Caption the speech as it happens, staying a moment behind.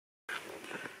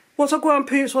What's up, going,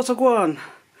 peeps? What's up, going?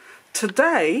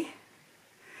 Today,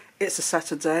 it's a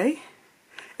Saturday.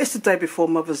 It's the day before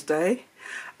Mother's Day,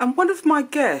 and one of my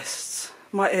guests,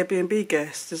 my Airbnb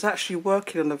guest, is actually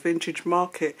working on a vintage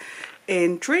market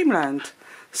in Dreamland.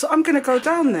 So I'm going to go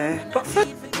down there. But first,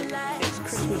 it's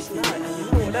Christmas night, and you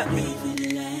know what that means.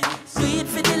 Do it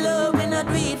for the love and not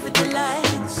do it for the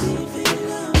likes.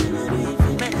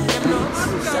 Make them know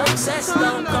success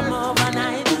don't come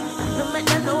overnight. No make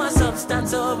them know a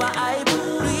substance over hype. Do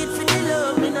it for the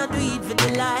love and not do it for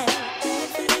the likes.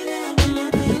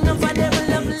 Enough of them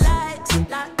love likes,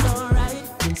 that's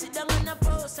alright. Sit down on the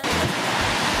post and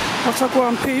What's up,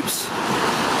 going, peeps?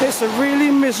 It's a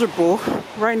really miserable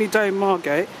rainy day in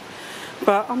Margate,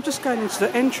 but I'm just going into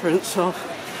the entrance of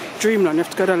Dreamland. You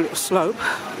have to go down a little slope,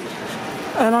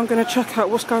 and I'm going to check out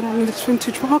what's going on in this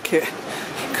vintage market,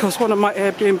 because one of my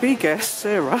Airbnb guests,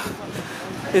 Sarah,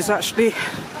 is actually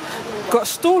got a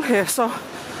stall here. So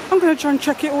I'm going to try and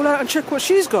check it all out and check what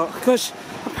she's got, because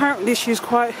apparently she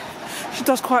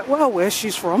does quite well where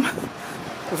she's from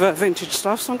with her vintage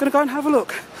stuff. So I'm going to go and have a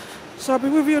look. So I'll be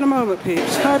with you in a moment,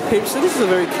 peeps. Hi, peeps. So this is a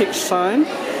very kitsch sign.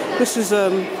 This is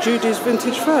Judy's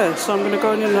Vintage Fair, so I'm going to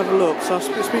go in and have a look. So I'll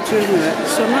speak to you in a minute.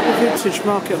 So I'm at the vintage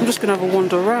market. I'm just going to have a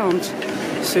wander around,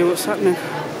 see what's happening.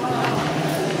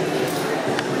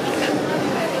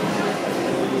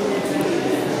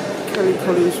 Kelly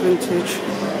Collins Vintage.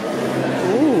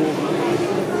 Ooh,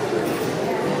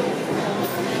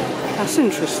 that's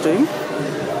interesting.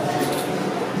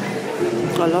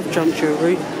 I love junk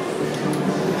jewellery.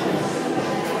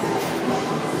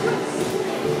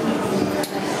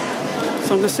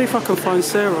 So I'm going to see if I can find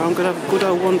Sarah. I'm going to have a good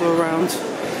old wander around,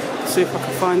 see if I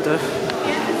can find her.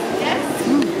 Yes.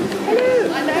 Hello.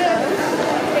 Hello.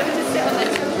 It would just sit on their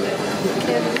shoulder.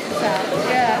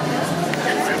 Yeah.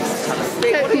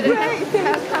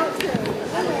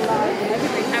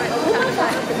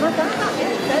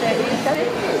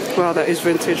 Wow, that is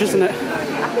vintage, isn't it?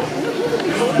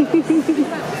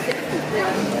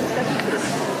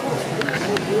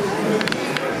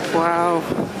 Wow.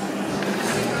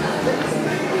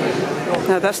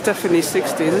 No, that's definitely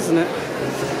 60s, isn't it?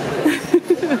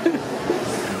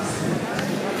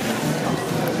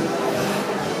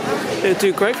 It'd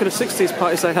do great for the 60s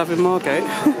parties they have in Margate.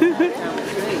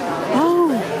 Oh.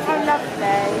 How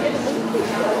lovely.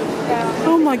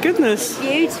 Oh my goodness.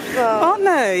 Beautiful. Aren't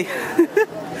they?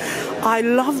 I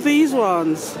love these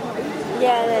ones.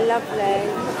 Yeah, they're lovely.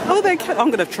 Oh, I'm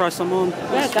going to try some on.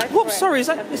 Yeah, go for Whoops, it. sorry, is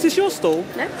this your stall?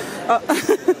 No?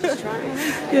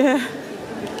 Yeah.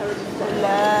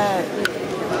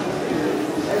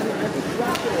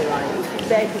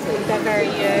 They're very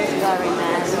good. Very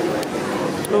nice.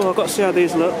 Oh, I've got to see how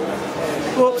these look.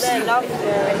 Whoops. They're lovely.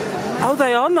 Oh,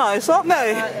 they are nice, aren't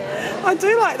they? I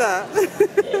do like that.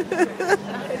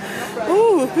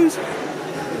 Oh, who's...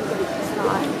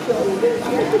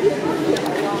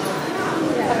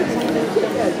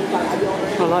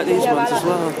 I like these ones as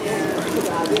well.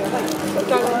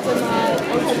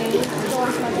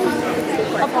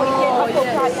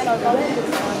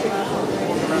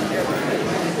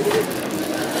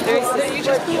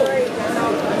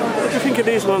 What do you think of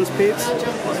these ones, Pete?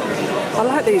 I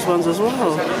like these ones as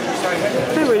well.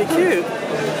 They're really cute.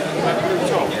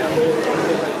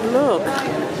 Look,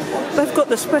 they've got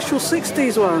the special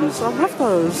 60s ones. I love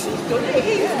those.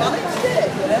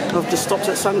 I've just stopped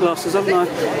at sunglasses, haven't I?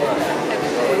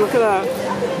 Look at that.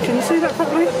 Can you see that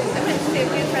properly?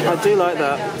 I do like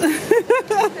that.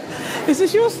 Is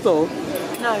this your stall?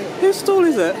 No. Whose stall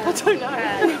is it? I don't know.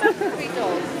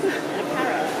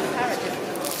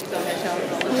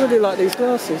 I really like these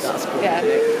glasses. Yeah.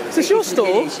 Is this your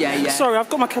stall? Yeah, yeah. Sorry, I've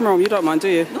got my camera on. You don't mind, do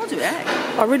you? No, do it.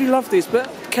 I really love these, but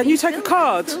can you take a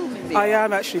card? I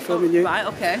am actually filming you. Right,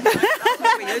 okay.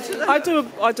 I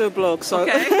do a blog, so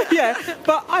Okay. yeah.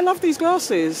 But I love these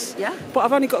glasses. Yeah. But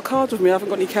I've only got a card with me. I haven't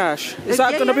got any cash. Is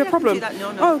that Yeah, going to be a yeah, problem? I can do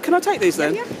that. No. Oh, can I take these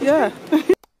then? Yeah.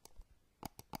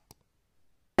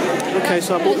 Okay,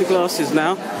 so I bought my glasses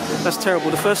now. That's terrible.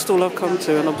 The first stall I've come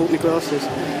to and I bought my glasses.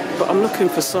 But I'm looking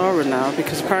for Sarah now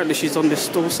because apparently she's on this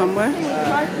stall somewhere.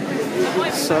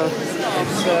 So,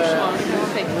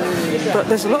 but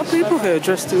there's a lot of people here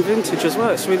dressed in vintage as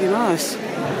well. It's really nice.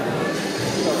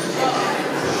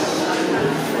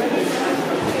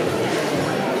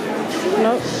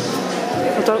 No,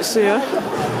 I don't see her.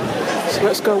 So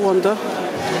let's go wander.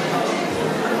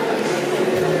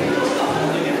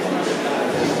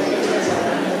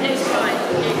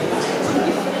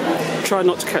 Try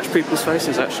not to catch people's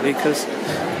faces actually, because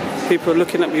people are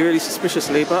looking at me really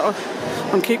suspiciously, but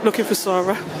I'm keep looking for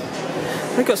Sarah.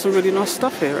 They've got some really nice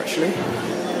stuff here actually.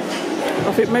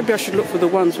 I think maybe I should look for the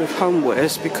ones with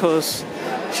homewares because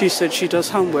she said she does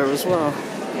homeware as well.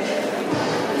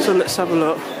 So let's have a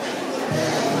look.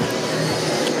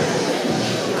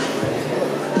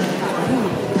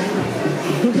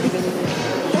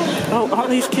 Oh, aren't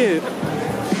these cute?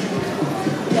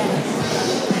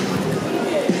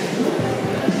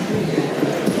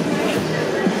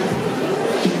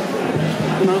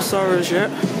 No sorrows yet.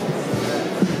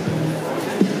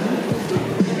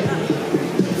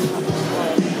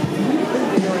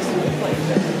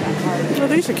 Oh,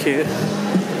 these are cute.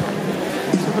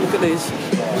 Let's have a look at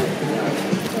these.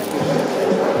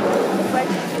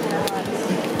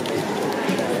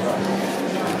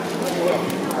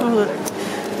 Oh,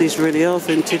 look. These really are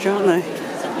vintage, aren't they?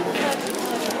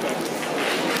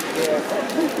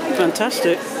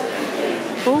 Fantastic.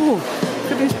 Oh,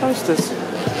 look at these posters.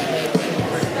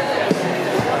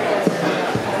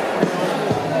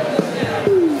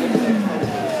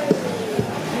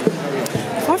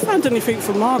 If I found anything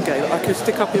from Margate that I could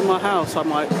stick up in my house, I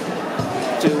might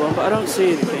do one, but I don't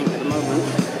see anything at the moment.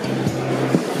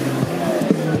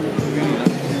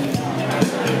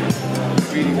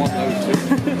 Really want those too.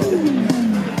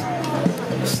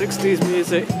 60s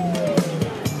music.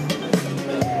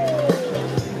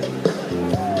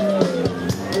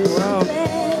 Wow.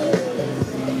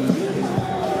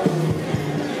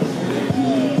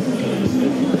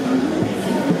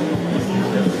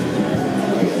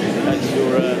 That's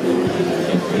your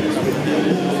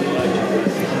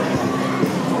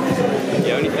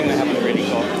the only thing they haven't really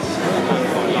got.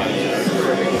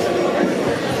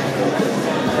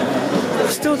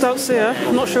 Still don't see her.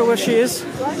 I'm not sure where she is.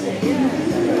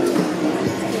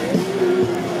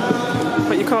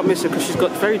 But you can't miss her because she's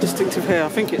got very distinctive hair. I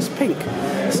think it's pink,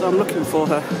 so I'm looking for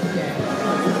her.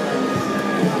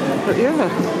 But yeah.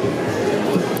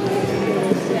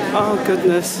 Oh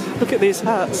goodness, look at these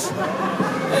hats.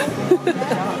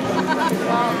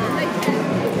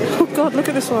 Oh God, look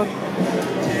at this one.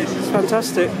 It's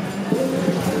fantastic.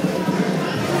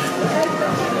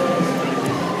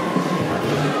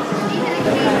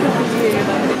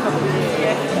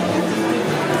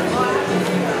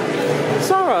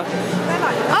 Sarah.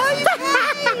 Oh, you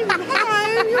came!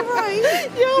 Hello, you're right.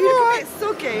 Yeah, I'm alright. It's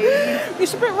soggy.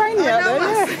 It's a bit rainy out there,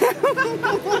 yeah.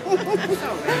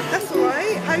 That's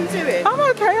alright. How you doing? I'm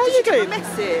okay, how you Did you doing? get my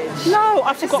message? No,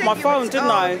 I forgot my sent you phone, a- didn't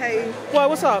oh, I? okay. Well,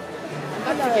 what's up?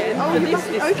 Hello. Oh, you must,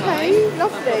 okay,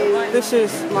 lovely. This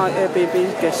is my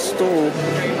Airbnb guest stall,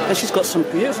 and she's got some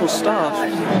beautiful stuff.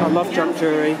 I love junk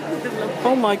jewellery.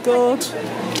 Oh my God,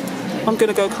 I'm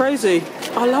gonna go crazy.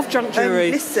 I love junk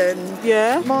jewellery. Listen,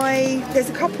 Yeah? there's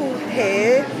a couple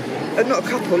here, not a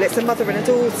couple, it's a mother and a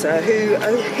daughter who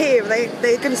are here,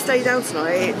 they're going to stay down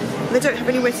tonight, and they don't have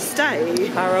anywhere to stay.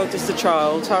 How old is the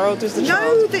child? How old is the No,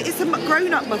 child? it's a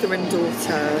grown-up mother and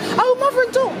daughter. Oh, mother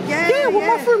and daughter. Yeah, well,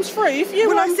 yeah. my room's free. If you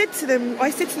Well, I want. said to them,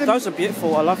 Those are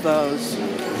beautiful. I love those.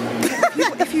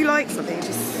 if you like something,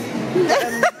 just.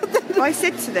 I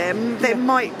said to them, there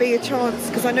might be a chance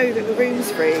because I know that the room's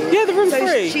free. Yeah, the room's so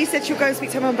free. She said she'll go and speak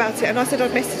to her mum about it, and I said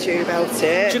I'd message you about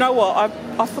it. Do you know what?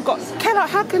 I forgot.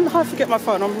 How can I forget my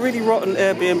phone? I'm a really rotten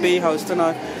Airbnb host, and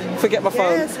I forget my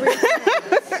phone. Yeah, it's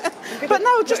really But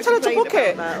no, just tell her to complain book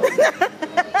it. about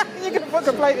You're going to book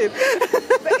a plate in.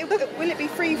 But will it be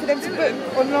free for them to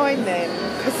book online then?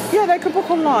 'Cause Yeah, they can book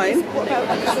online. what about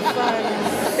extra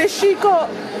friends? Is she got...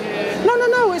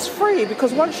 No, it's free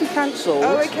because once she cancels...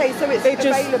 Oh, okay, so it's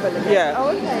available again. Yeah. Oh,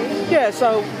 okay. Yeah,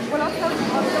 so... Well, I'll tell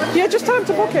them. Yeah, just tell them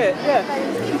to book it, yeah.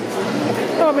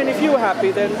 No, I mean, if you were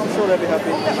happy, then I'm sure they'll be happy.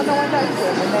 No, I know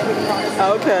them, and they're really nice.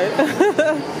 Okay.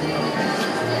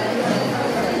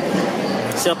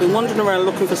 See, I've been wandering around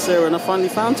looking for Sarah and I finally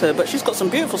found her, but she's got some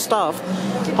beautiful stuff.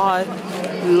 I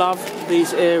love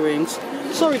these earrings.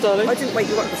 Sorry, darling. I didn't wake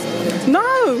you up this morning.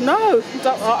 No.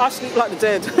 I sleep like the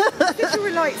dead. I think you're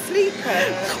a light sleeper.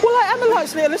 Well, I am a light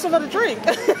sleeper unless I've had a drink.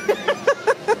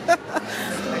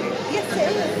 Yes,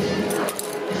 it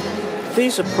is.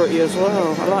 These are pretty as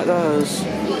well. I like those.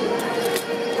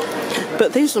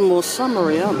 But these are more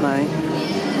summery, aren't they?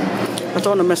 I don't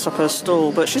want to mess up her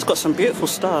stall, but she's got some beautiful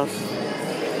stuff.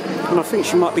 And I think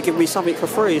she might be giving me something for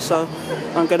free, so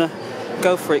I'm going to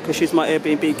go for it because she's my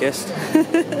Airbnb guest.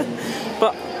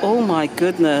 But, oh my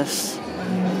goodness.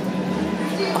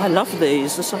 I love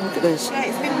these. Let's have a look at this. Yeah,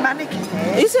 it's been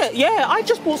manicured. Is it? Yeah, I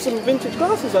just bought some vintage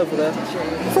glasses over there.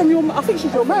 From your, I think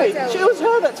she's your mate. It was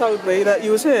her that told me that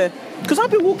you was here. Because I've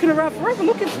been walking around forever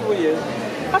looking for you.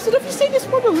 I said, have you seen this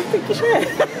woman with pinkish hair?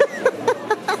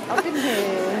 I've been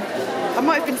here. I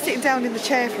might have been sitting down in the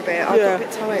chair for a bit. I got a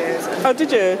bit tired. Oh,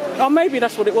 did you? Oh, maybe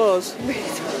that's what it was.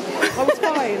 I was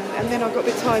fine, and then I got a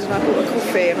bit tired and I bought a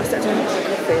coffee and I sat down and got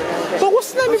a coffee. And But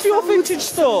what's the name of your vintage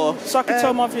store? So I can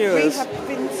tell my viewers. Rehab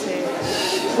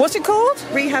Vintage. What's it called?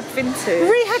 Rehab Vintage.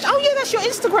 Rehab. Oh yeah, that's your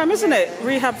Instagram, isn't it?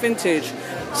 Rehab Vintage.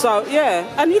 So yeah,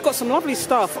 and you've got some lovely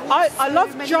stuff. I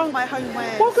love many junk. of my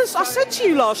homeware. Well, because I said to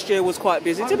you last year was quite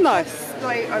busy, didn't I?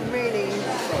 Like, I'm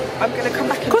going to come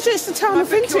back. Because it's the town of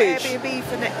vintage. Airbnb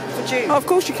for June. Oh, of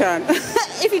course you can.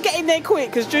 If you get in there quick,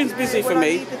 because June's busy for I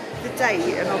me. need the date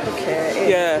and I'll book it.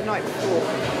 Yeah. The night before.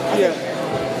 Yeah.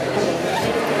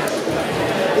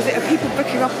 Are people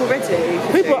booking up already?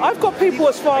 People, I've got people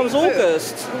as far as booked?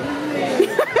 August.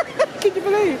 Can you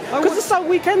believe? Because it's so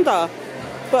weekender.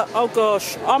 But oh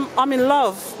gosh, I'm in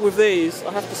love with these.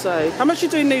 I have to say. How much are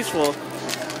you doing these for?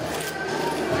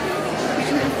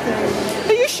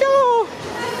 Are you sure?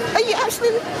 Are you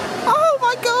absolutely? Oh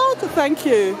my God! Thank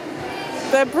you.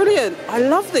 They're brilliant. I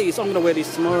love these. I'm going to wear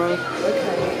these tomorrow.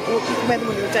 Okay. Well, you can wear them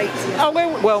on your dates. Yeah.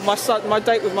 Oh well, my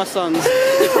date with my sons.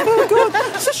 Oh God!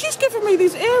 So she's given me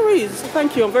these earrings.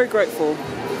 Thank you. I'm very grateful.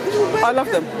 I love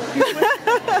them.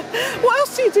 What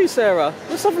else do you do, Sarah?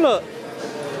 Let's have a look.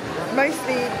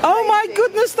 Mostly. Oh my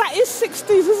goodness, that is 60s,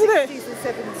 isn't it?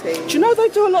 60s and 70s. Do you know they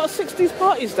do a lot of 60s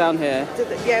parties down here?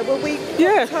 Yeah, well, we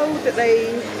were told that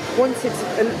they wanted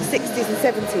 60s and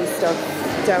 70s stuff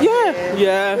down here.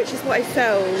 Yeah. Which is what I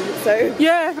sell, so...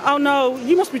 Yeah, oh no,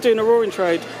 you must be doing a roaring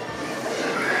trade.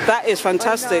 That is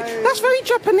fantastic. That's very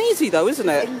Japanesey though, isn't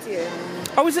it? Indian.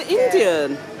 Oh, is it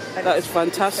Indian? And That is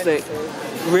fantastic.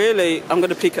 expensive. Really? I'm going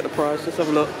to peek at the price. Let's have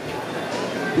a look.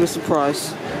 What's the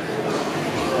price?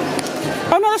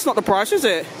 Oh no, that's not the price, is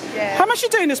it? Yeah. How much are you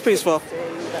doing this piece for?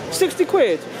 60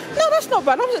 quid? No, that's not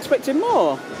bad. I was expecting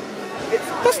more.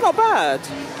 That's not bad.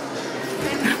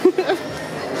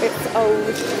 It's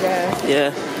old, yeah.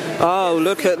 Yeah. Oh,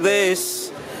 look at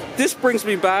this. This brings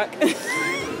me back. I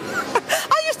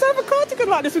used to have a cardigan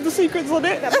like this with the sequins on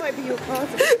it. That might be your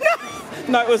cardigan.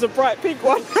 No, it was a bright pink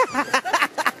one.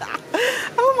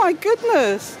 Oh my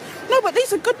goodness. No, but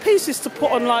these are good pieces to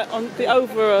put on like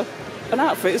over an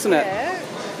outfit, isn't it? Yeah.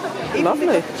 Even Lovely.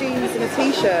 with like jeans and a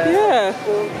t-shirt. Yeah.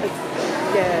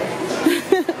 Yeah.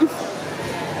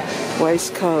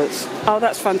 Waistcoats. Oh,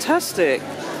 that's fantastic.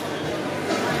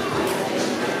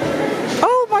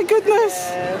 Oh my goodness.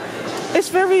 Yeah. It's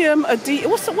very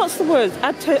what's the word?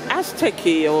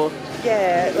 Aztec-y or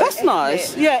Yeah. Like that's ethnic.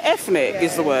 nice. Yeah, ethnic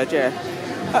is the word, yeah.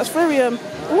 That's very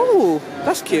ooh,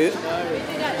 that's cute.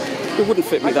 It wouldn't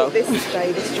fit me I though. bought this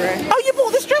today, this dress. Oh, you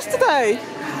bought this dress today?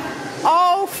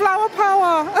 Oh, flower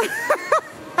power.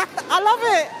 I love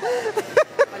it.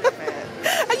 I love it.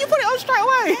 And you put it on straight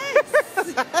away?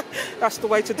 Yes. That's the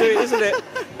way to do it, isn't it?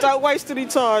 Don't waste any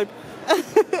time.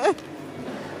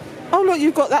 Oh, look,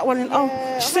 you've got that one in. Yeah, Oh,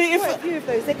 I've see got quite a few of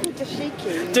those. They're called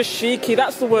dashiki. Dashiki,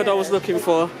 that's the word I was looking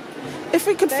for. If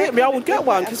it could They're fit me, I kind would of- get they're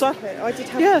one quite because I did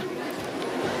have. yeah.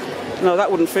 No, that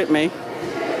wouldn't fit me.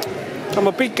 I'm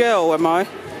a big girl, am I?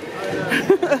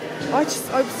 I just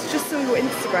saw your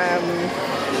Instagram.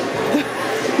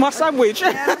 My sandwich.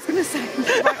 Yeah, I was going to say,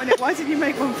 right on it. Why didn't you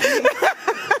make one for me?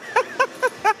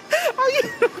 Are you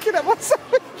looking at my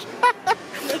sandwich?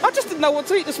 I just didn't know what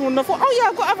to eat this morning. I thought, oh yeah,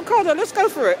 I've got avocado. Let's go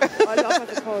for it. I love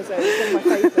avocado. It's one of my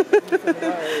favourite things on the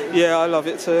road. Yeah, I love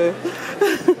it too.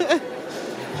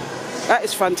 That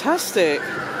is fantastic.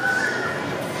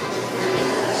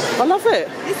 I love it.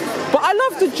 But I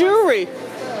love the jewellery.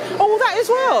 Oh, that as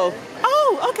well.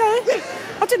 Oh, okay.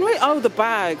 I didn't really. Oh, the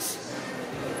bags.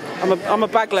 I'm a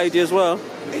bag lady as well.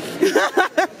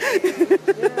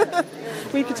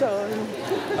 We could tell.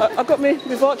 I got me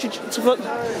Versace.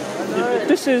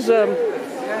 This is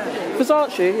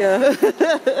Versace, yeah.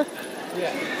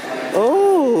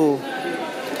 Oh.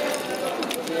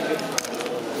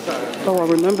 Oh, I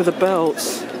remember the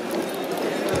belts.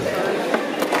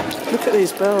 Look at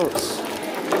these belts.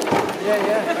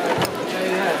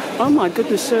 Oh my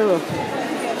goodness, Sarah.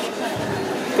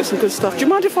 Got some good stuff. Do you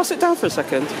mind if I sit down for a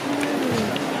second?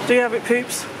 Do you have it,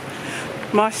 peeps?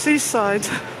 My seaside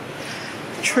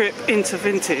trip into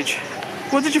vintage.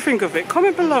 What did you think of it?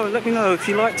 Comment below and let me know if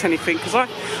you liked anything, because I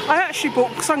actually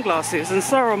bought sunglasses, and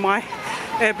Sarah, my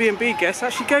Airbnb guest,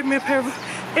 actually gave me a pair of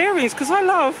earrings because I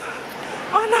love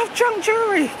junk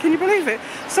jewellery. Can you believe it?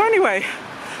 So anyway,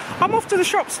 I'm off to the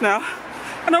shops now,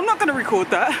 and I'm not going to record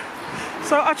that.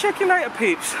 So I'll check you later,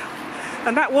 peeps.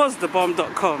 And that was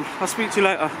thebomb.com. I'll speak to you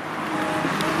later.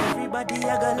 Everybody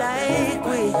I go like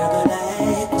we,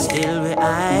 still we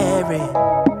irie.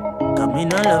 Come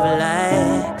in all love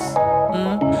likes,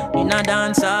 in a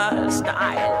dancehall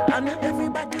style, and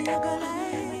everybody I go like.